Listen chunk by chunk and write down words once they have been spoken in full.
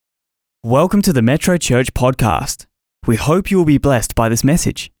Welcome to the Metrochurch podcast. We hope you will be blessed by this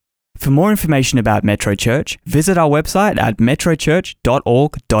message. For more information about Metrochurch, visit our website at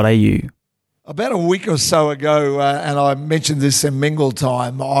metrochurch.org.au. About a week or so ago, and I mentioned this in Mingle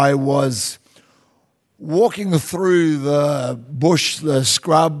time, I was walking through the bush, the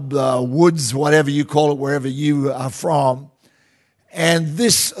scrub, the woods, whatever you call it, wherever you are from, and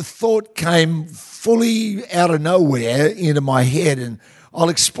this thought came fully out of nowhere into my head, and I'll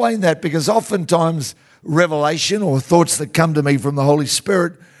explain that because oftentimes revelation or thoughts that come to me from the Holy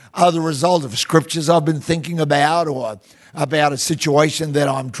Spirit are the result of scriptures I've been thinking about or about a situation that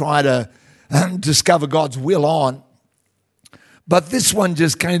I'm trying to discover God's will on. But this one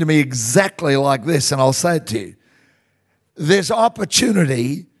just came to me exactly like this, and I'll say it to you. There's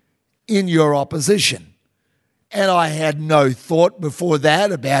opportunity in your opposition. And I had no thought before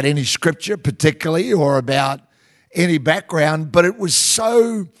that about any scripture particularly or about any background, but it was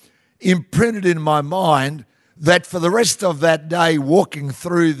so imprinted in my mind that for the rest of that day walking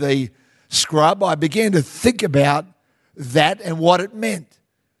through the scrub, I began to think about that and what it meant.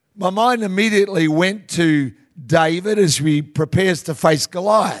 My mind immediately went to David as he prepares to face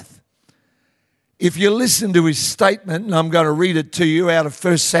Goliath. If you listen to his statement, and I'm going to read it to you out of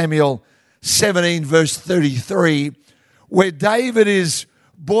 1 Samuel 17 verse 33, where David is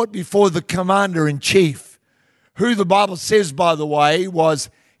brought before the commander-in-chief, who the Bible says, by the way, was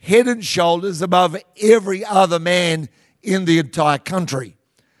head and shoulders above every other man in the entire country.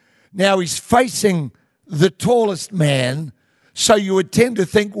 Now he's facing the tallest man, so you would tend to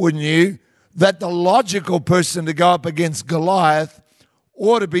think, wouldn't you, that the logical person to go up against Goliath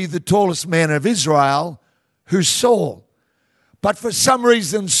ought to be the tallest man of Israel, who's Saul. But for some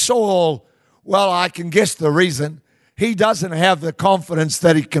reason, Saul, well, I can guess the reason, he doesn't have the confidence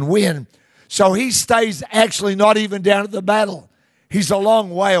that he can win. So he stays actually not even down at the battle. He's a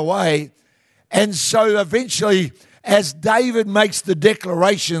long way away. And so eventually, as David makes the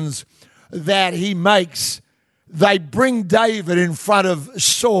declarations that he makes, they bring David in front of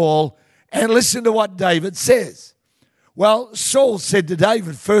Saul, and listen to what David says. Well, Saul said to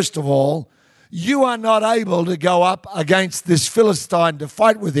David, first of all, you are not able to go up against this Philistine to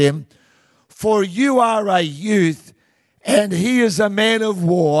fight with him, for you are a youth, and he is a man of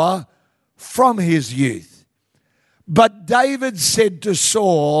war from his youth. But David said to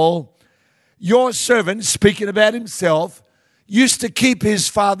Saul, your servant, speaking about himself, used to keep his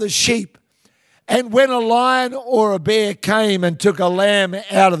father's sheep. And when a lion or a bear came and took a lamb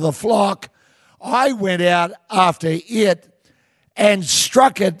out of the flock, I went out after it and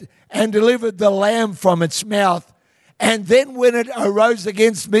struck it and delivered the lamb from its mouth. And then when it arose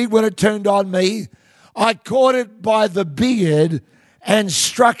against me, when it turned on me, I caught it by the beard and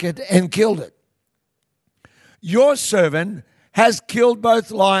struck it and killed it. Your servant has killed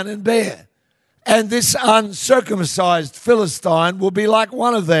both lion and bear, and this uncircumcised Philistine will be like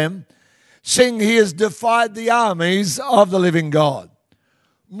one of them, seeing he has defied the armies of the living God.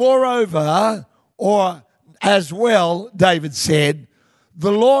 Moreover, or as well, David said,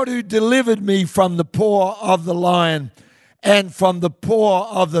 the Lord who delivered me from the paw of the lion and from the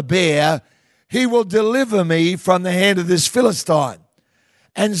paw of the bear, he will deliver me from the hand of this Philistine.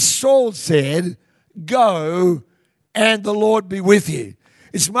 And Saul said, go, and the Lord be with you.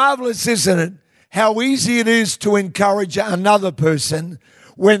 It's marvelous, isn't it, how easy it is to encourage another person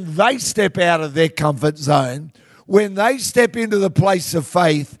when they step out of their comfort zone, when they step into the place of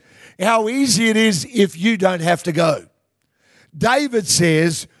faith, how easy it is if you don't have to go. David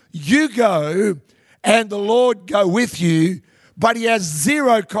says, you go, and the Lord go with you, but he has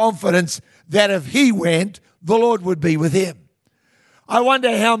zero confidence that if he went, the Lord would be with him. I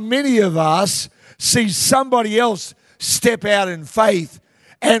wonder how many of us see somebody else step out in faith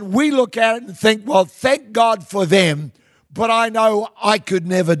and we look at it and think, well, thank God for them, but I know I could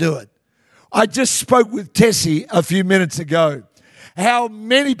never do it. I just spoke with Tessie a few minutes ago. How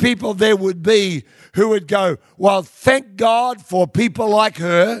many people there would be who would go, well, thank God for people like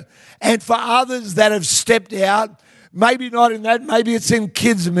her and for others that have stepped out, maybe not in that, maybe it's in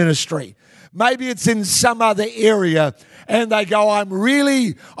kids ministry. Maybe it's in some other area, and they go, I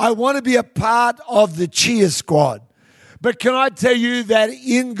want to be a part of the cheer squad. But can I tell you that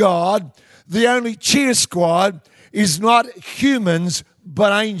in God, the only cheer squad is not humans,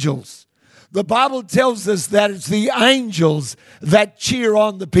 but angels. The Bible tells us that it's the angels that cheer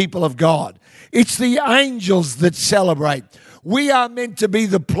on the people of God. It's the angels that celebrate. We are meant to be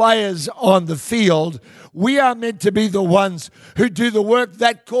the players on the field. We are meant to be the ones who do the work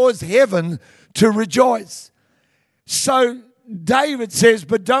that cause heaven to rejoice. So David says,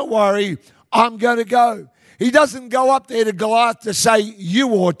 but don't worry, I'm going to go. He doesn't go up there to Goliath to say, you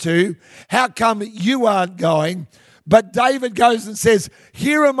ought to. How come you aren't going? But David goes and says,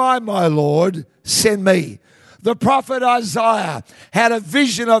 here am I, my Lord, send me. The prophet Isaiah had a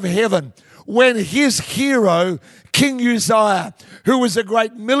vision of heaven when his hero, King Uzziah, who was a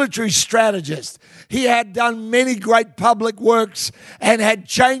great military strategist, he had done many great public works and had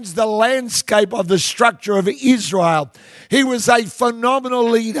changed the landscape of the structure of Israel. He was a phenomenal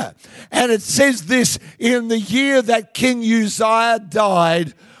leader. And it says this, in the year that King Uzziah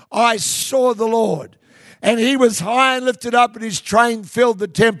died, I saw the Lord. And he was high and lifted up, and his train filled the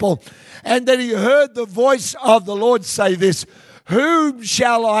temple. And then he heard the voice of the Lord say this, whom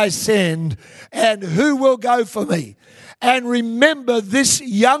shall I send, and who will go for me? And remember, this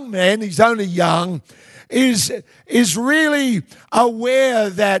young man, he's only young, is really aware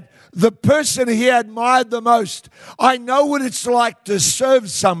that the person he admired the most, I know what it's like to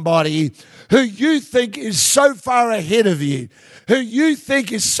serve somebody who you think is so far ahead of you, who you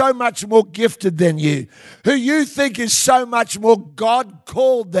think is so much more gifted than you, who you think is so much more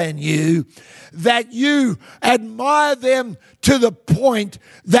God-called than you, that you admire them to the point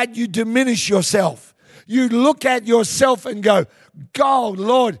that you diminish yourself. You look at yourself and go, God,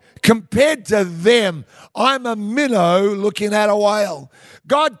 Lord, compared to them, I'm a minnow looking at a whale.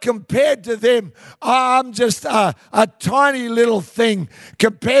 God, compared to them, I'm just a tiny little thing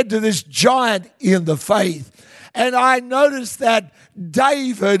compared to this giant in the faith. And I noticed that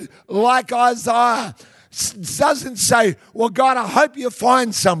David, like Isaiah, doesn't say, well, God, I hope you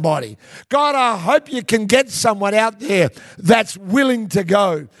find somebody. God, I hope you can get someone out there that's willing to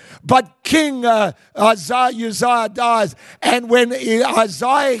go. But King Uzziah dies, and when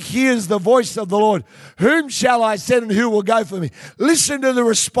Isaiah hears the voice of the Lord, whom shall I send and who will go for me? Listen to the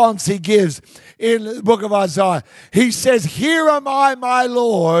response he gives in the book of Isaiah. He says, here am I, my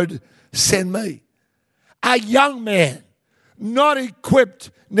Lord, send me. A young man, not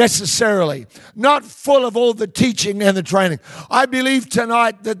equipped necessarily, not full of all the teaching and the training. I believe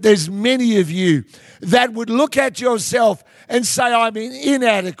tonight that there's many of you that would look at yourself and say, I'm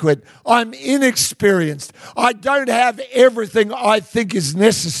inadequate, I'm inexperienced, I don't have everything I think is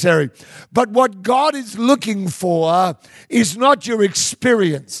necessary. But what God is looking for is not your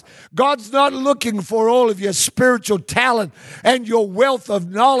experience. God's not looking for all of your spiritual talent and your wealth of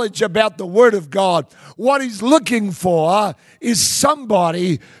knowledge about the Word of God. What He's looking for is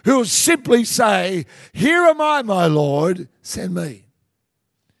somebody who will simply say, here am I, my Lord, send me.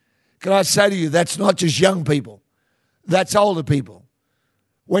 Can I say to you, that's not just young people, that's older people.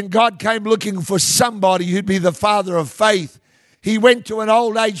 When God came looking for somebody who'd be the father of faith, He went to an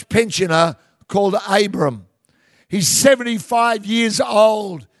old age pensioner called Abram. He's 75 years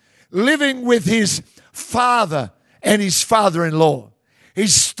old, living with his father and his father-in-law.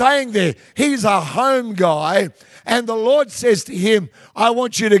 He's staying there. He's a home guy. And the Lord says to him, I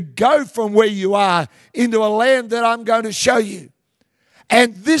want you to go from where you are into a land that I'm going to show you.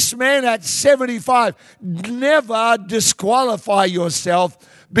 And this man at 75, never disqualify yourself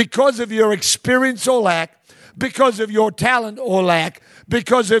because of your experience or lack, because of your talent or lack,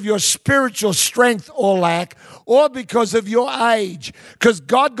 because of your spiritual strength or lack, or because of your age. Because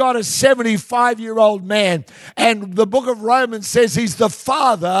God got a 75-year-old man, and the book of Romans says He's the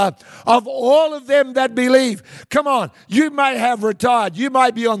father of all of them that believe. Come on, you may have retired, you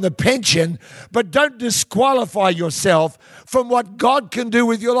may be on the pension, but don't disqualify yourself from what God can do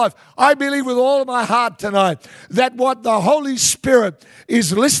with your life. I believe with all of my heart tonight that what the Holy Spirit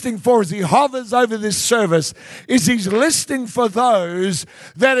is listening for as He hovers over this service is He's listening for those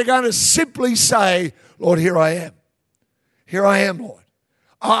that are going to simply say, Lord, here I am. Here I am, Lord.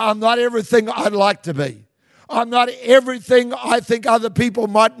 I'm not everything I'd like to be. I'm not everything I think other people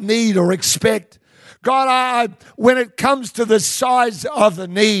might need or expect. God, when it comes to the size of the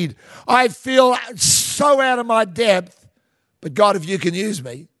need, I feel so out of my depth. But God, if you can use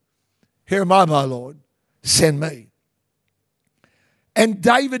me, here am I, my Lord, send me. And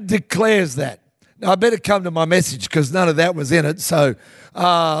David declares that. Now, I better come to my message because none of that was in it. So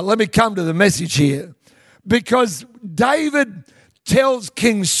let me come to the message here. Because David tells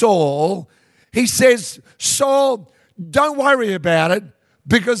King Saul, he says, Saul, don't worry about it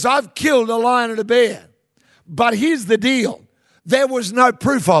because I've killed a lion and a bear. But here's the deal. There was no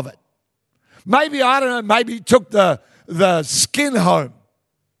proof of it. Maybe, I don't know, maybe he took the skin home.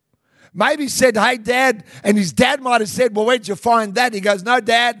 Maybe said, hey, Dad, and his dad might have said, well, where'd you find that? He goes, no,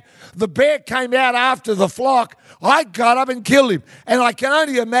 Dad, the bear came out after the flock. I got up and killed him. And I can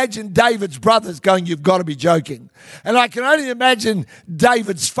only imagine David's brothers going, you've got to be joking. And I can only imagine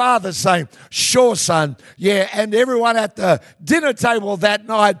David's father saying, sure, son, yeah. And everyone at the dinner table that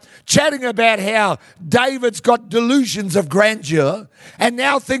night chatting about how David's got delusions of grandeur and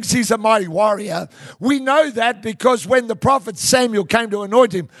now thinks he's a mighty warrior. We know that because when the prophet Samuel came to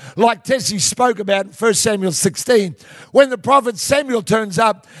anoint him, like Tessie spoke about in 1 Samuel 16, when the prophet Samuel turns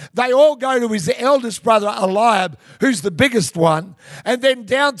up, they all go to his eldest brother Eliab, who's the biggest one, and then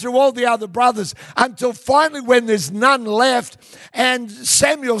down through all the other brothers until finally when there's none left, and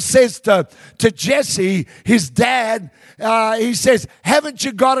Samuel says to Jesse, his dad, he says, haven't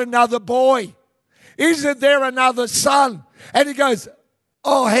you got another boy? Isn't there another son? And he goes,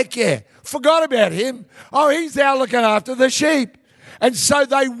 oh, heck yeah, forgot about him. Oh, he's out looking after the sheep. And so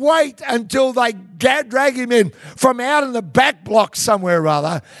they wait until they drag him in from out in the back block somewhere or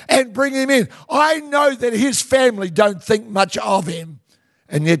other and bring him in. I know that his family don't think much of him,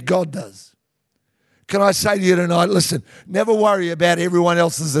 and yet God does. Can I say to you tonight, listen, never worry about everyone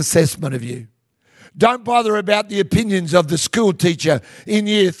else's assessment of you. Don't bother about the opinions of the school teacher in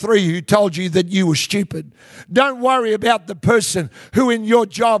year 3 who told you that you were stupid. Don't worry about the person who in your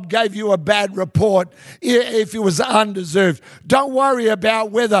job gave you a bad report if it was undeserved. Don't worry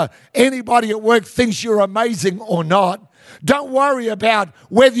about whether anybody at work thinks you're amazing or not. Don't worry about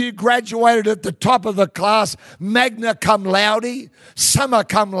whether you graduated at the top of the class, magna cum laude, summa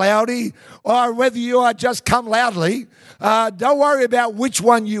cum laude, or whether you are just cum loudly. Don't worry about which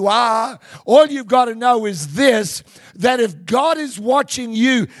one you are. All you've got to know is this, that if God is watching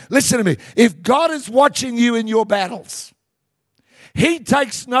you, listen to me, if God is watching you in your battles, He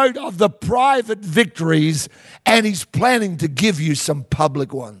takes note of the private victories and He's planning to give you some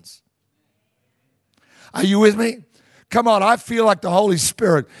public ones. Are you with me? Come on, I feel like the Holy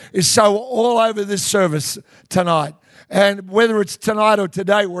Spirit is so all over this service tonight. And whether it's tonight or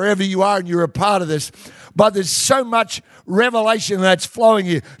today, wherever you are and you're a part of this, but there's so much revelation that's flowing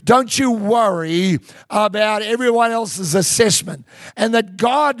here. Don't you worry about everyone else's assessment, and that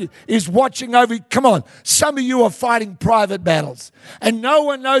God is watching over. Come on, some of you are fighting private battles and no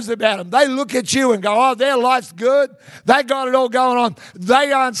one knows about them. They look at you and go, oh, their life's good. They got it all going on.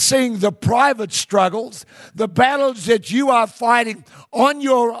 They aren't seeing the private struggles, the battles that you are fighting on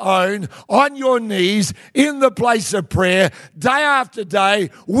your own, on your knees, in the place of prayer, day after day,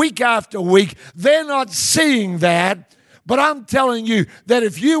 week after week. They're not seeing that. But I'm telling you that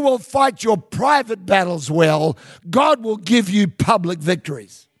if you will fight your private battles well, God will give you public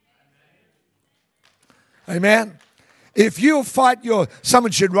victories. Amen? If you fight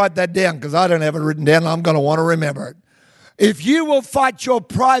someone should write that down because I don't have it written down. I'm going to want to remember it. If you will fight your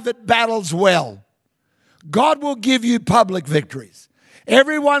private battles well, God will give you public victories.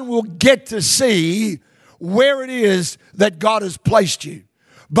 Everyone will get to see where it is that God has placed you.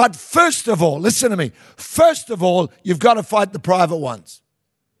 But first of all, listen to me. First of all, you've got to fight the private ones.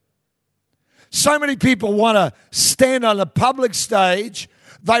 So many people want to stand on a public stage.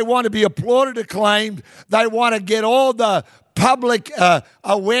 They want to be applauded, acclaimed. They want to get all the public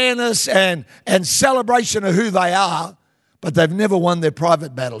awareness and celebration of who they are, but they've never won their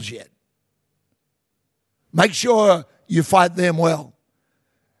private battles yet. Make sure you fight them well.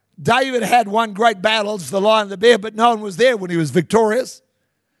 David had one great battle, it's the lion and the bear, but no one was there when he was victorious.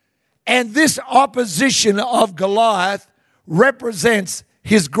 And this opposition of Goliath represents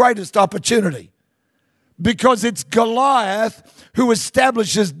his greatest opportunity, because it's Goliath who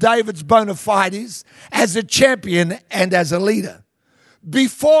establishes David's bona fides as a champion and as a leader.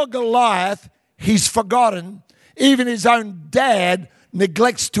 Before Goliath, he's forgotten. Even his own dad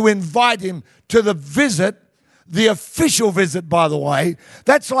neglects to invite him to the official visit, by the way.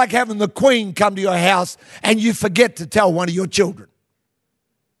 That's like having the Queen come to your house and you forget to tell one of your children.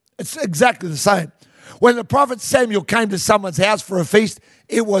 It's exactly the same. When the prophet Samuel came to someone's house for a feast,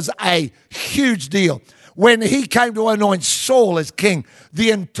 it was a huge deal. When he came to anoint Saul as king,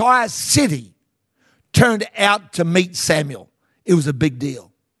 the entire city turned out to meet Samuel. It was a big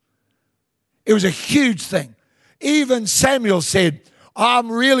deal. It was a huge thing. Even Samuel said,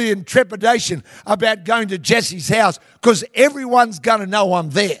 I'm really in trepidation about going to Jesse's house because everyone's going to know I'm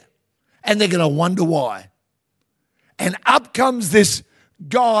there and they're going to wonder why. And up comes this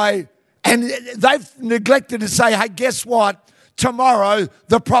guy, and they've neglected to say, hey, guess what? Tomorrow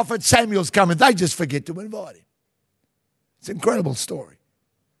the prophet Samuel's coming. They just forget to invite him. It's an incredible story.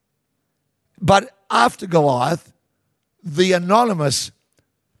 But after Goliath, the anonymous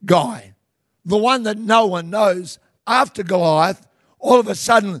guy, the one that no one knows, after Goliath, all of a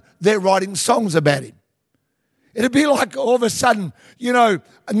sudden they're writing songs about him. It'd be like all of a sudden,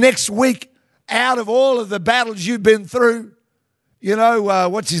 next week, out of all of the battles you've been through,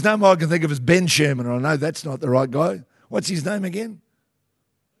 what's his name? I can think of as Ben Sherman. I know that's not the right guy. What's his name again?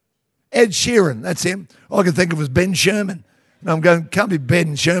 Ed Sheeran, that's him. All I can think of as Ben Sherman. And I'm going, can't be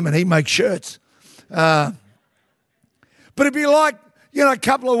Ben Sherman, he makes shirts. But it'd be like, a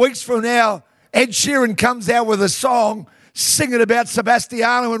couple of weeks from now, Ed Sheeran comes out with a song singing about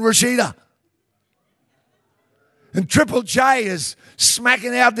Sebastiano and Rashida. And Triple J is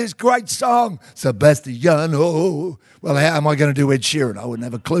smacking out this great song, Sebastiano. Well, how am I going to do Ed Sheeran? I wouldn't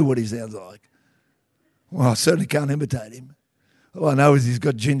have a clue what he sounds like. Well, I certainly can't imitate him. All I know is he's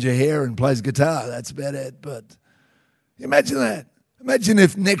got ginger hair and plays guitar. That's about it. But imagine that. Imagine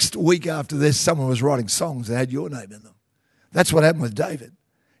if next week after this someone was writing songs that had your name in them. That's what happened with David.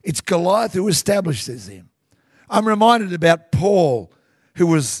 It's Goliath who establishes him. I'm reminded about Paul, who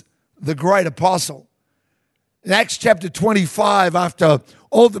was the great apostle. In Acts chapter 25, after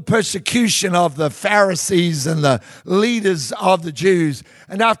all the persecution of the Pharisees and the leaders of the Jews,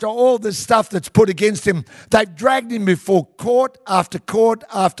 and after all this stuff that's put against him, they've dragged him before court after court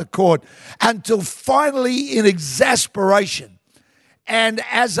after court, until finally, in exasperation, and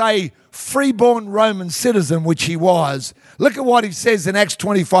as a freeborn Roman citizen, which he was, look at what he says in Acts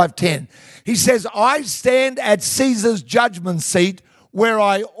 25:10. He says, I stand at Caesar's judgment seat where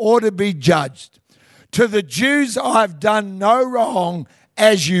I ought to be judged. To the Jews I've done no wrong,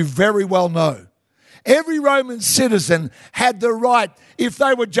 as you very well know. Every Roman citizen had the right, if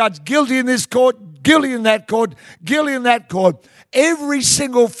they were judged guilty in this court, guilty in that court, guilty in that court, every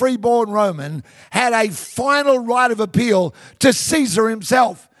single freeborn Roman had a final right of appeal to Caesar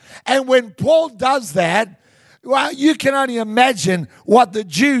himself. And when Paul does that, well, you can only imagine what the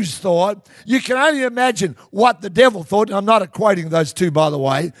Jews thought. You can only imagine what the devil thought. And I'm not equating those two, by the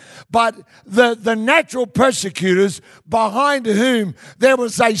way. But the natural persecutors behind whom there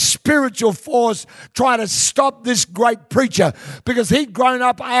was a spiritual force trying to stop this great preacher, because he'd grown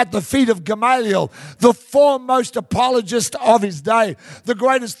up at the feet of Gamaliel, the foremost apologist of his day, the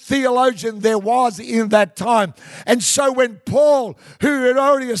greatest theologian there was in that time. And so when Paul, who had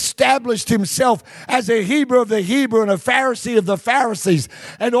already established himself as a Hebrew of the Hebrew and a Pharisee of the Pharisees,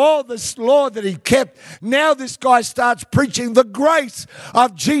 and all this law that he kept, now this guy starts preaching the grace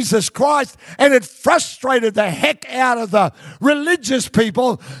of Jesus Christ, and it frustrated the heck out of the religious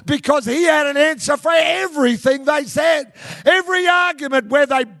people, because he had an answer for everything they said. Every argument where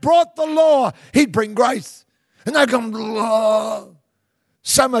they brought the law, he'd bring grace. And they'd go, oh.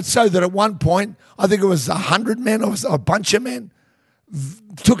 So much so that at one point, I think it was 100 men or a bunch of men,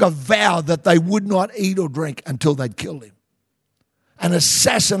 took a vow that they would not eat or drink until they'd killed him. An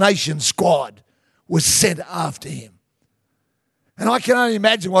assassination squad was sent after him. And I can only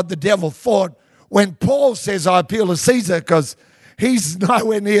imagine what the devil thought when Paul says, I appeal to Caesar, because he's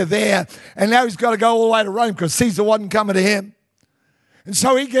nowhere near there, and now he's got to go all the way to Rome because Caesar wasn't coming to him. And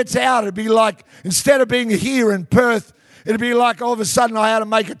so he gets out. It'd be like, instead of being here in Perth, it'd be like all of a sudden I had to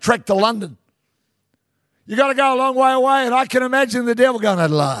make a trek to London. You got to go a long way away, and I can imagine the devil going,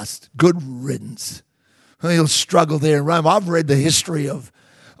 at last, good riddance. He'll struggle there in Rome. I've read the history of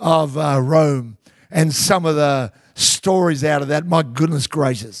Rome and some of the stories out of that. My goodness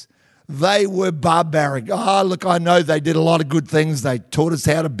gracious. They were barbaric. Look, I know they did a lot of good things. They taught us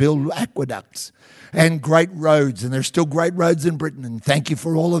how to build aqueducts and great roads, and there's still great roads in Britain, and thank you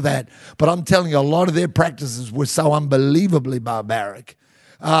for all of that. But I'm telling you, a lot of their practices were so unbelievably barbaric.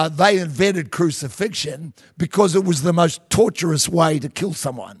 They invented crucifixion because it was the most torturous way to kill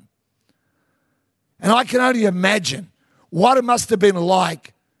someone. And I can only imagine what it must have been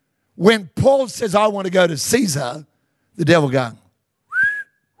like when Paul says, I want to go to Caesar, the devil going,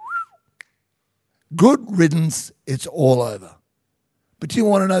 good riddance, it's all over. But do you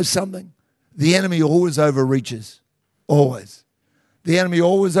want to know something? The enemy always overreaches, always. The enemy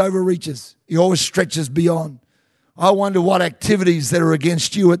always overreaches. He always stretches beyond. I wonder what activities that are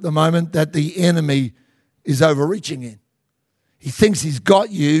against you at the moment that the enemy is overreaching in. He thinks he's got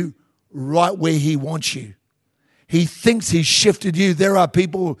you right where he wants you. He thinks he's shifted you. There are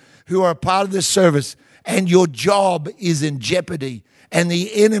people who are a part of this service and your job is in jeopardy, and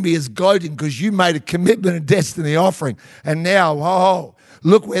the enemy is gloating because you made a commitment and destiny offering, and now,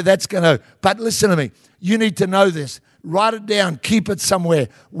 look where that's going to. But listen to me. You need to know this. Write it down. Keep it somewhere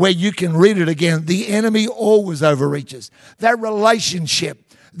where you can read it again. The enemy always overreaches. That relationship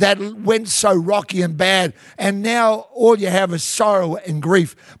that went so rocky and bad, and now all you have is sorrow and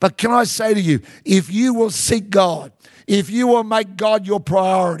grief. But can I say to you, if you will seek God, if you will make God your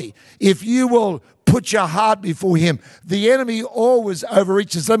priority, if you will Put your heart before him. The enemy always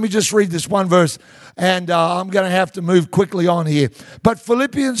overreaches. Let me just read this one verse, and I'm going to have to move quickly on here. But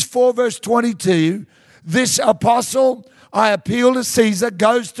Philippians 4 verse 22, this apostle, I appeal to Caesar,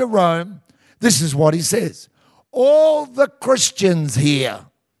 goes to Rome. This is what he says. All the Christians here,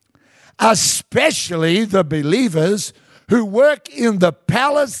 especially the believers who work in the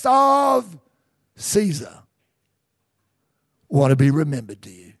palace of Caesar, want to be remembered to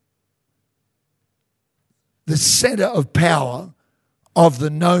you. The center of power of the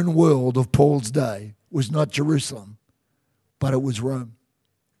known world of Paul's day was not Jerusalem, but it was Rome.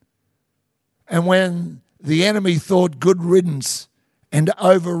 And when the enemy thought good riddance and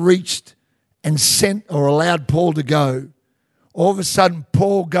overreached and sent or allowed Paul to go, all of a sudden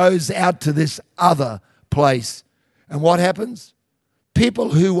Paul goes out to this other place. And what happens? People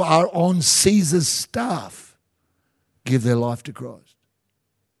who are on Caesar's staff give their life to Christ.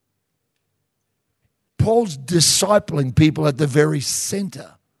 Paul's discipling people at the very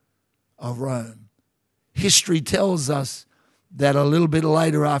center of Rome. History tells us that a little bit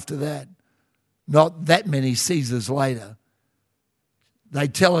later after that, not that many Caesars later, they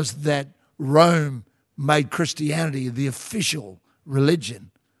tell us that Rome made Christianity the official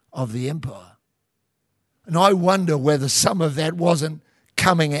religion of the empire. And I wonder whether some of that wasn't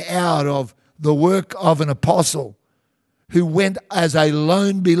coming out of the work of an apostle who went as a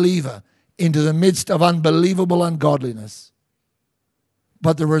lone believer into the midst of unbelievable ungodliness.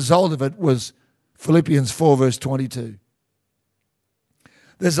 But the result of it was Philippians 4 verse 22.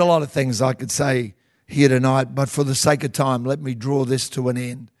 There's a lot of things I could say here tonight, but for the sake of time, let me draw this to an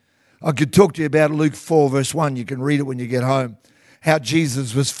end. I could talk to you about Luke 4 verse 1. You can read it when you get home. How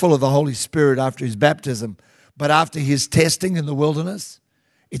Jesus was full of the Holy Spirit after his baptism. But after his testing in the wilderness,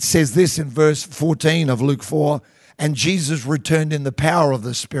 it says this in verse 14 of Luke 4, and Jesus returned in the power of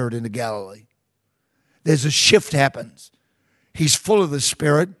the Spirit into Galilee. There's a shift happens. He's full of the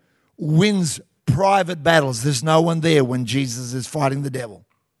Spirit, wins private battles. There's no one there when Jesus is fighting the devil.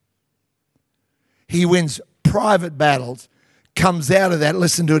 He wins private battles, comes out of that,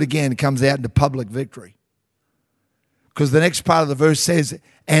 listen to it again, comes out into public victory. Because the next part of the verse says,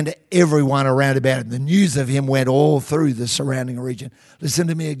 and everyone around about him. The news of him went all through the surrounding region. Listen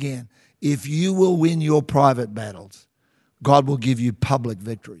to me again. If you will win your private battles, God will give you public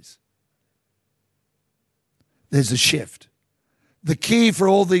victories. There's a shift. The key for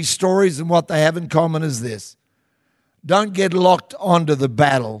all these stories and what they have in common is this. Don't get locked onto the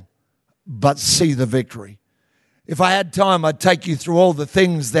battle, but see the victory. If I had time, I'd take you through all the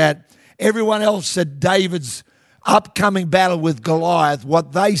things that everyone else said David's upcoming battle with Goliath,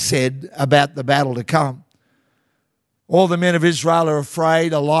 what they said about the battle to come. All the men of Israel are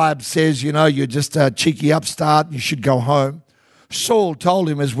afraid. Eliab says, you're just a cheeky upstart. You should go home. Saul told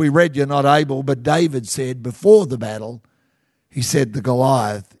him, as we read, you're not able. But David said before the battle, he said, the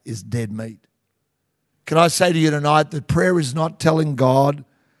Goliath is dead meat. Can I say to you tonight that prayer is not telling God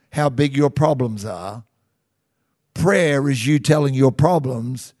how big your problems are. Prayer is you telling your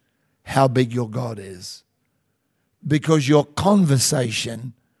problems how big your God is. Because your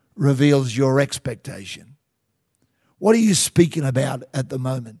conversation reveals your expectation. What are you speaking about at the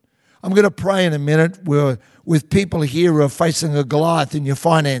moment? I'm going to pray in a minute with people here who are facing a Goliath in your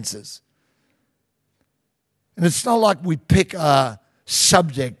finances. And it's not like we pick a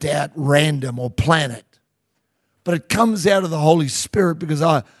subject at random or plan it. But it comes out of the Holy Spirit because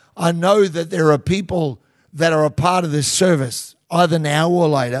I know that there are people that are a part of this service, either now or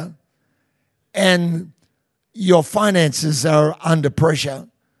later, and your finances are under pressure.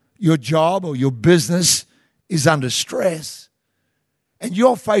 Your job or your business is under stress. And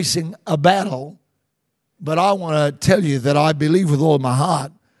you're facing a battle. But I want to tell you that I believe with all my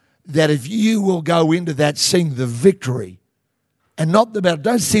heart that if you will go into that seeing the victory and not the battle,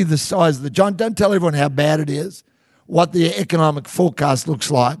 don't see the size of the giant. Don't tell everyone how bad it is, what the economic forecast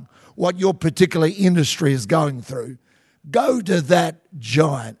looks like, what your particular industry is going through. Go to that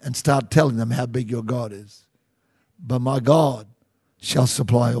giant and start telling them how big your God is. But my God shall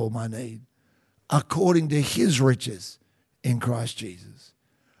supply all my need according to his riches in Christ Jesus.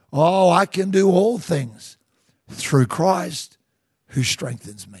 Oh, I can do all things through Christ who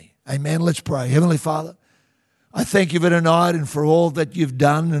strengthens me. Amen. Let's pray. Heavenly Father, I thank you for tonight and for all that you've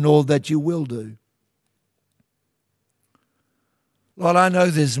done and all that you will do. Lord, I know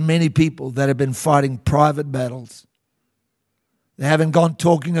there's many people that have been fighting private battles. They haven't gone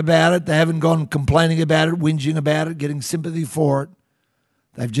talking about it. They haven't gone complaining about it, whinging about it, getting sympathy for it.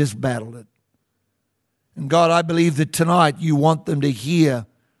 They've just battled it. And God, I believe that tonight you want them to hear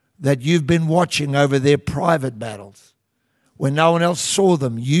that you've been watching over their private battles. When no one else saw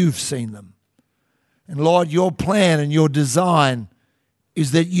them, you've seen them. And Lord, your plan and your design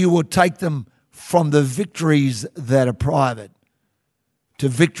is that you will take them from the victories that are private to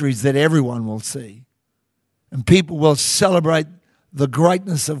victories that everyone will see. And people will celebrate the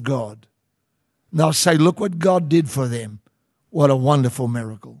greatness of God. And they'll say, look what God did for them. What a wonderful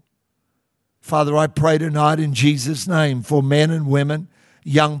miracle. Father, I pray tonight in Jesus' name for men and women,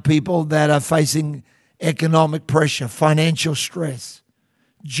 young people that are facing economic pressure, financial stress,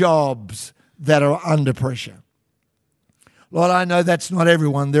 jobs that are under pressure. Lord, I know that's not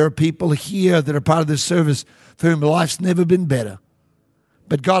everyone. There are people here that are part of this service for whom life's never been better.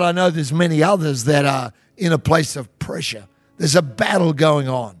 But God, I know there's many others that are in a place of pressure. There's a battle going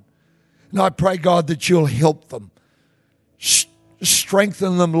on. And I pray, God, that you'll help them.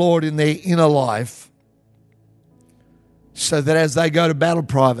 Strengthen them, Lord, in their inner life so that as they go to battle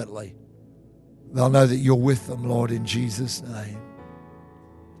privately, they'll know that you're with them, Lord, in Jesus' name.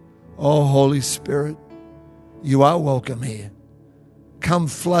 Oh, Holy Spirit, you are welcome here. Come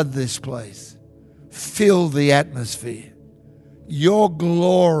flood this place. Fill the atmosphere. Your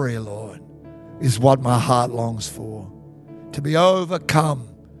glory, Lord, is what my heart longs for. To be overcome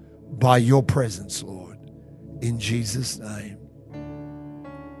by your presence, Lord, in Jesus' name.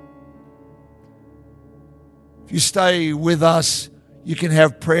 If you stay with us, you can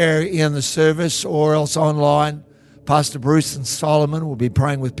have prayer in the service or else online. Pastor Bruce and Solomon will be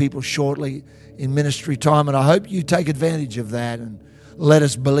praying with people shortly in ministry time, and I hope you take advantage of that and let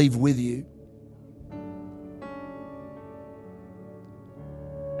us believe with you.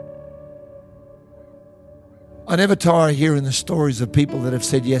 I never tire hearing the stories of people that have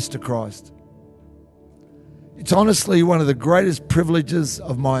said yes to Christ. It's honestly one of the greatest privileges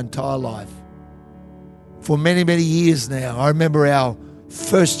of my entire life. For many, many years now, I remember our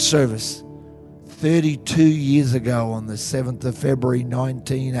first service 32 years ago on the 7th of February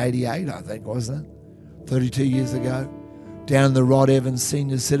 1988, I think, wasn't it? 32 years ago, down in the Rod Evans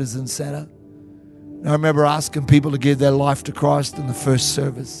Senior Citizen Centre. And I remember asking people to give their life to Christ in the first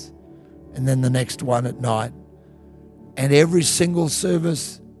service and then the next one at night. And every single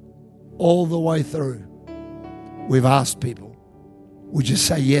service, all the way through, we've asked people, would you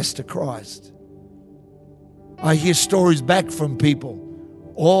say yes to Christ? I hear stories back from people,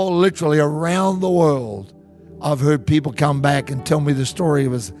 all literally around the world. I've heard people come back and tell me the story. It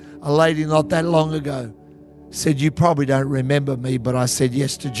was a lady not that long ago said, you probably don't remember me, but I said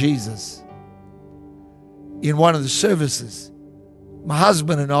yes to Jesus. In one of the services, my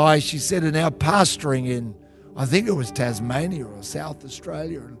husband and I, she said, are now pastoring in, I think it was Tasmania or South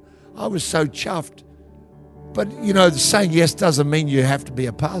Australia. And I was so chuffed. But, you know, saying yes doesn't mean you have to be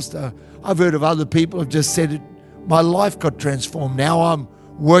a pastor. I've heard of other people who have just said, my life got transformed. Now I'm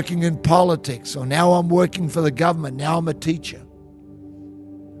working in politics, or now I'm working for the government. Now I'm a teacher.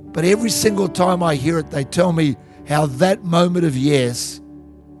 But every single time I hear it, they tell me how that moment of yes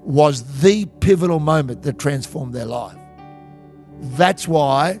was the pivotal moment that transformed their life. That's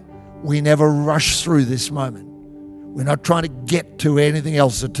why we never rush through this moment. We're not trying to get to anything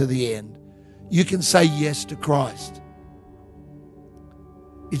else or to the end. You can say yes to Christ.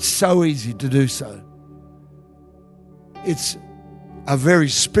 It's so easy to do so. It's a very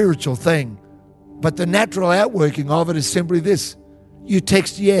spiritual thing, but the natural outworking of it is simply this. You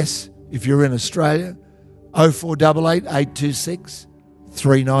text yes if you're in Australia, 0488 826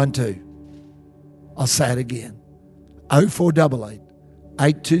 392. I'll say it again, 0488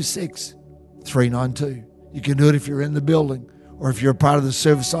 826 392. You can do it if you're in the building or if you're a part of the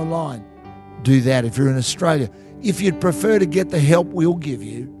service online. Do that if you're in Australia. If you'd prefer to get the help we'll give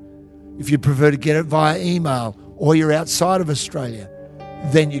you, if you'd prefer to get it via email or you're outside of Australia,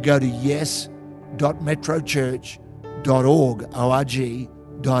 then you go to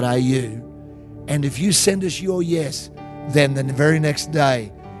yes.metrochurch.org.au. And if you send us your yes, then the very next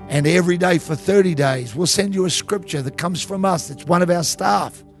day and every day for 30 days, we'll send you a scripture that comes from us. It's one of our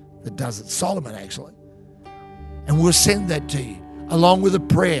staff that does it, Solomon actually. And we'll send that to you along with a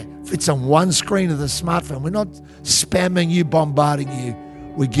prayer. Fits on one screen of the smartphone. We're not spamming you, bombarding you.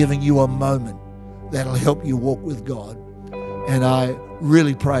 We're giving you a moment that'll help you walk with God. And I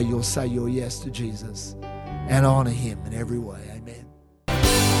really pray you'll say your yes to Jesus and honor him in every way.